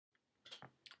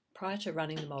Prior to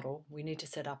running the model, we need to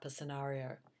set up a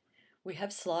scenario. We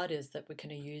have sliders that we can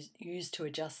use to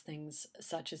adjust things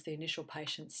such as the initial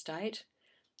patient state,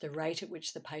 the rate at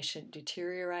which the patient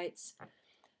deteriorates,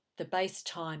 the base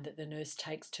time that the nurse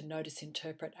takes to notice,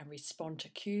 interpret and respond to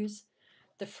cues,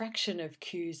 the fraction of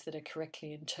cues that are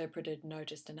correctly interpreted,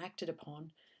 noticed and acted upon,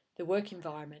 the work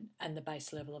environment and the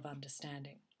base level of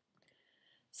understanding.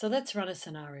 So let's run a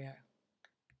scenario.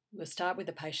 We'll start with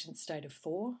a patient state of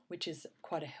 4, which is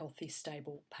quite a healthy,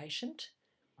 stable patient.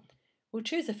 We'll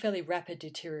choose a fairly rapid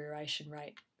deterioration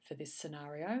rate for this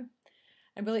scenario,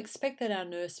 and we'll expect that our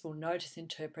nurse will notice,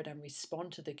 interpret and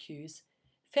respond to the cues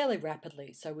fairly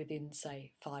rapidly, so within,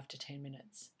 say, 5 to 10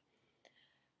 minutes.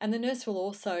 And the nurse will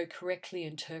also correctly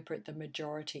interpret the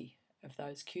majority of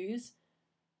those cues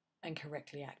and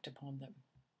correctly act upon them.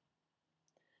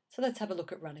 So let's have a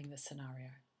look at running the scenario.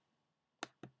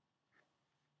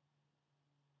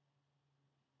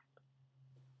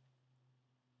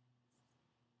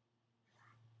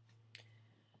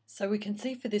 So we can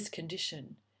see for this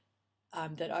condition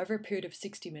that over a period of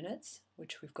 60 minutes,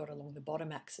 which we've got along the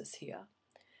bottom axis here,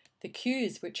 the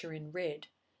cues which are in red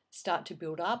start to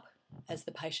build up as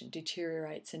the patient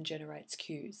deteriorates and generates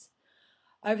cues.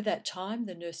 Over that time,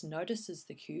 the nurse notices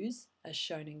the cues, as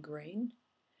shown in green,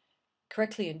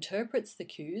 correctly interprets the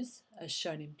cues, as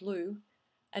shown in blue,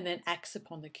 and then acts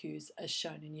upon the cues, as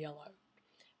shown in yellow.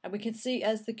 And we can see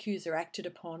as the cues are acted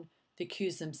upon, the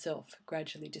cues themselves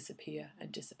gradually disappear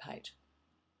and dissipate.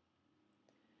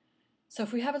 So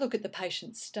if we have a look at the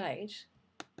patient's state,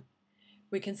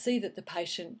 we can see that the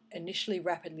patient initially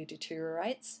rapidly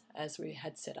deteriorates, as we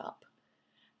had set up,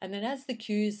 and then as the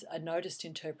cues are noticed,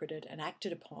 interpreted and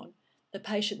acted upon, the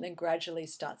patient then gradually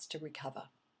starts to recover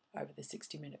over the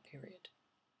 60-minute period.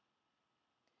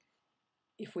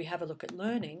 If we have a look at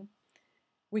learning,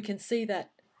 we can see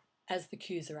that as the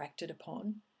cues are acted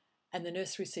upon and the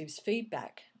nurse receives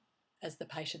feedback as the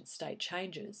patient's state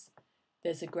changes,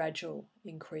 there's a gradual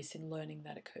increase in learning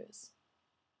that occurs.